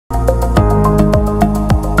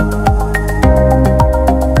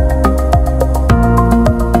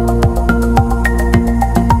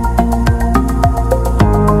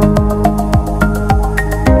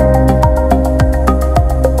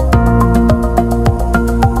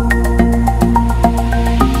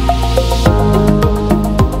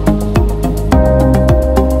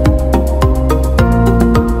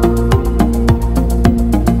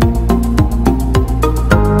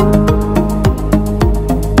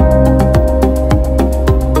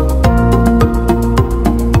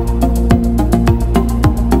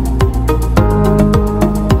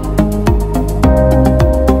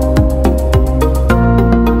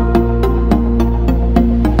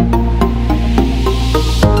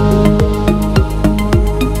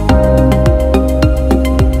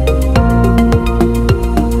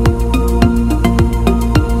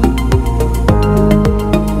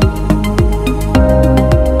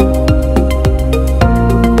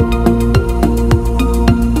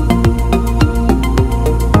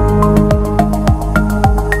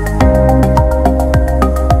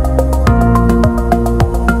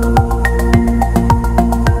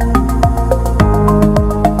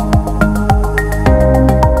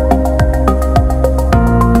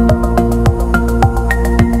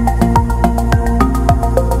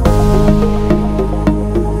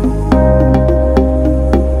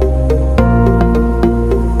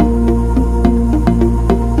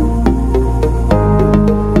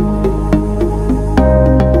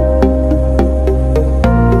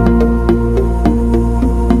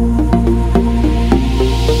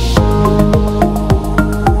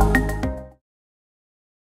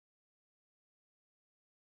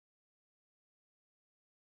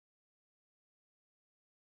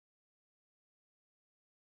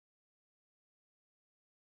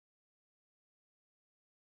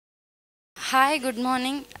Hi, good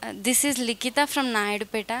morning. This is Likhitha from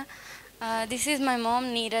Naidupeta. This is my mom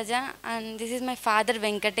Neeraja and this is my father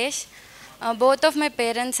Venkatesh. Both of my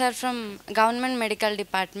parents are from government medical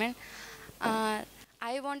department.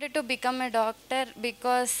 I wanted to become a doctor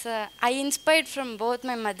because I inspired from both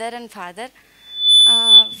my mother and father.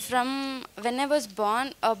 From when I was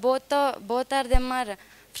born, both of them are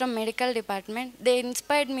from medical department. They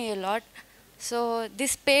inspired me a lot. So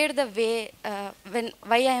this paved the way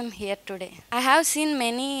why I am here today. I have seen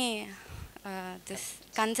many this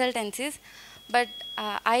consultancies, but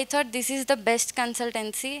I thought this is the best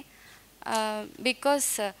consultancy because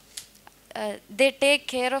they take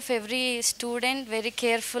care of every student very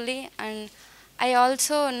carefully, and I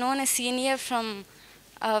also known a senior from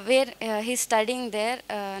where he's studying there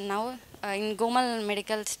now in Gomel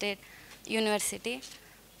Medical State University.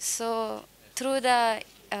 So through the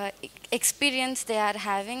experience they are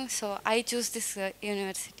having, so I choose this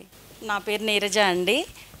university. నా పేరు నీరజ అండి.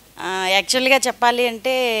 యాక్చువల్గా చెప్పాలి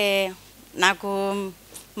అంటే నాకు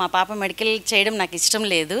మా పాప medical చేయడం నాకు ఇష్టం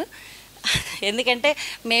లేదు. ఎందుకంటే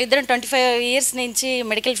మేమిద్దరం 25 years నుంచి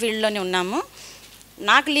మెడికల్ ఫీల్డ్లోనే ఉన్నాము.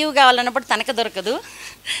 నాకు లీవ్ కావాలన్నప్పుడు తనకు దొరకదు,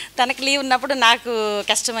 తనకు లీవ్ ఉన్నప్పుడు నాకు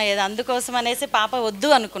కష్టమయ్యేది. అందుకోసం అనేసి పాప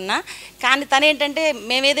వద్దు అనుకున్నా. కానీ తను ఏంటంటే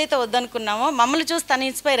మేము ఏదైతే వద్దు అనుకున్నామో మమ్మల్ని చూసి తను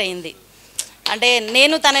ఇన్స్పైర్ అయింది. అంటే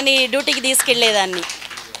నేను తనని డ్యూటీకి తీసుకెళ్లేదాన్ని,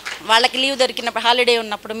 వాళ్ళకి లీవ్ దొరికినప్పుడు హాలిడే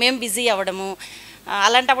ఉన్నప్పుడు మేము బిజీ అవ్వడము,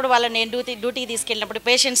 అలాంటప్పుడు వాళ్ళని నేను డ్యూటీకి తీసుకెళ్ళినప్పుడు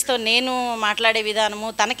పేషెంట్స్తో నేను మాట్లాడే విధానము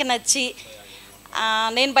తనకి నచ్చి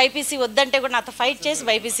నేను బైపీసీ వద్దంటే కూడా నాతో ఫైట్ చేసి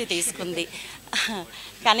బైపీసీ తీసుకుంది.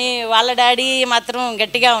 కానీ వాళ్ళ డాడీ మాత్రం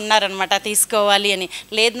గట్టిగా ఉన్నారనమాట తీసుకోవాలి అని.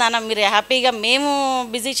 లేదు నాన్న మీరు హ్యాపీగా, మేము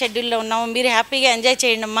బిజీ షెడ్యూల్లో ఉన్నాము, మీరు హ్యాపీగా ఎంజాయ్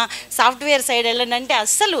చేయండి అమ్మా, సాఫ్ట్వేర్ సైడ్ వెళ్ళండి అంటే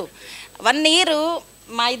అస్సలు 1 year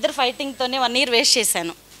మా ఇద్దరు ఫైటింగ్తోనే 1 year వేస్ట్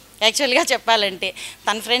చేశాను. యాక్చువల్గా చెప్పాలంటే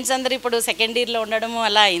తన ఫ్రెండ్స్ అందరూ ఇప్పుడు 2nd yearలో ఉండడము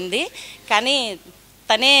అలా అయింది. కానీ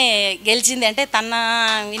తనే గెలిచింది. అంటే తన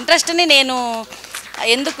ఇంట్రెస్ట్ని నేను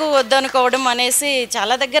ఎందుకు వద్దనుకోవడం అనేసి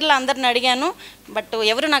చాలా దగ్గరలో అందరిని అడిగాను, బట్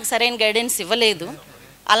ఎవరు నాకు సరైన గైడెన్స్ ఇవ్వలేదు.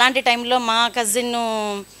 అలాంటి టైంలో మా కజిన్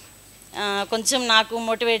కొంచెం నాకు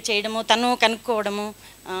మోటివేట్ చేయడము, తను కనుక్కోవడము,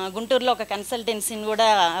 గుంటూరులో ఒక కన్సల్టెన్సీని కూడా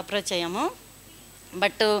అప్రోచ్ అయ్యాము.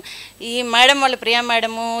 బట్ ఈ మేడం వాళ్ళు, ప్రియా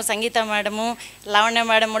మేడము, సంగీత మేడము, లావణ్య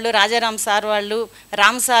మేడం వాళ్ళు, రాజారాం సార్ వాళ్ళు,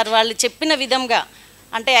 రామ్ సార్ వాళ్ళు చెప్పిన విధంగా,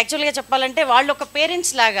 అంటే యాక్చువల్గా చెప్పాలంటే వాళ్ళు ఒక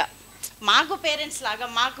పేరెంట్స్ లాగా, మాకు పేరెంట్స్ లాగా,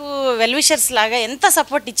 మాకు వెల్విషర్స్ లాగా ఎంత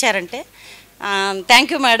సపోర్ట్ ఇచ్చారంటే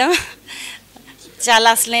థ్యాంక్ యూ మేడం. చాలా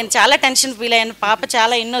అసలు నేను చాలా టెన్షన్ ఫీల్ అయ్యాను. పాప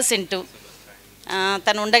చాలా ఇన్నోసెంటు,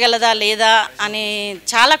 తను ఉండగలదా లేదా అని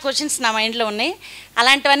చాలా క్వశ్చన్స్ నా మైండ్లో ఉన్నాయి.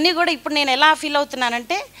 అలాంటివన్నీ కూడా ఇప్పుడు నేను ఎలా ఫీల్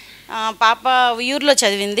అవుతున్నానంటే పాప ఊర్లో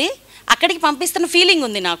చదివింది, అక్కడికి పంపిస్తున్న ఫీలింగ్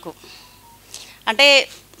ఉంది నాకు. అంటే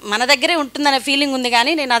మన దగ్గరే ఉంటుందనే ఫీలింగ్ ఉంది,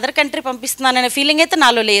 కానీ నేను అదర్ కంట్రీ పంపిస్తున్నాననే ఫీలింగ్ అయితే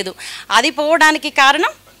నాలో లేదు. అది పోవడానికి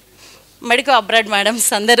కారణం మెడికో అబ్రాడ్ మేడమ్స్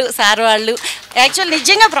అందరూ, సార్ వాళ్ళు. యాక్చువల్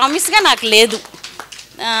నిజంగా ప్రామిస్గా నాకు లేదు.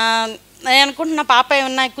 నేను అనుకుంటున్న పాప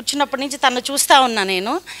ఏమన్నా కూర్చున్నప్పటి నుంచి తను చూస్తూ ఉన్నా,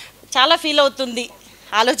 నేను చాలా ఫీల్ అవుతుంది,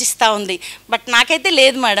 ఆలోచిస్తూ ఉంది. బట్ నాకైతే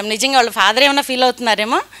లేదు మేడం. నిజంగా వాళ్ళ ఫాదర్ ఏమన్నా ఫీల్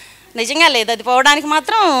అవుతున్నారేమో, నిజంగా లేదు. అది పోవడానికి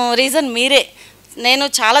మాత్రం రీజన్ మీరే. నేను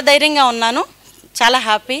చాలా ధైర్యంగా ఉన్నాను, చాలా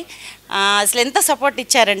హ్యాపీ. అసలు ఎంత సపోర్ట్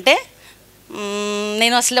ఇచ్చారంటే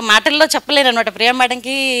నేను అసలు మాటల్లో చెప్పలేను అనమాట. ప్రియా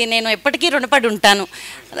మేడంకి నేను ఎప్పటికీ రుణపడి ఉంటాను.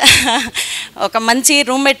 ఒక మంచి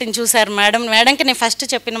రూమ్మేట్ని చూశారు మేడం. మేడంకి నేను ఫస్ట్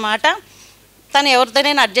చెప్పిన మాట, తను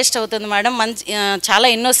ఎవరితోనైనా అడ్జస్ట్ అవుతుంది మేడం, మంచి చాలా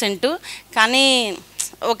ఇన్నోసెంటు. కానీ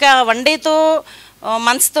ఒక 1 dayతో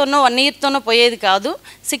మంత్స్తోనో 1 yearతోనో పోయేది కాదు.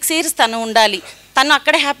 6 years తను ఉండాలి. తను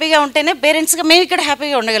అక్కడ హ్యాపీగా ఉంటేనే పేరెంట్స్గా మేము ఇక్కడ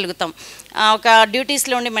హ్యాపీగా ఉండగలుగుతాం. ఒక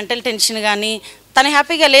డ్యూటీస్లో ఉండి మెంటల్ టెన్షన్ కానీ తను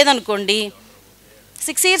హ్యాపీగా లేదనుకోండి,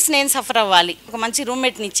 6 years నేను సఫర్ అవ్వాలి. ఒక మంచి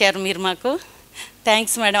రూమ్మేట్ని ఇచ్చారు మీరు మాకు.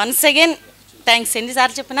 Thanks madam. Once again thanks.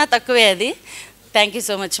 ఎన్నిసార్లు చెప్పినా తక్కువే అది. Thank you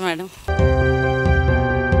so much madam.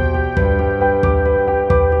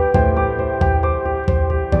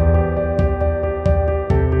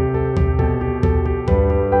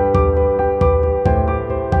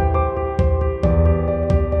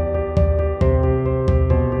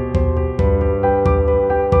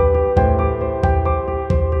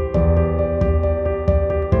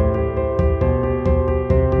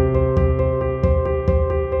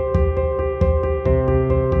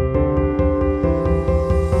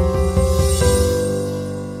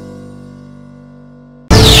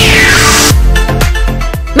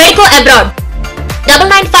 Medico Abroad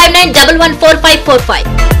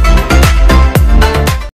 9959114545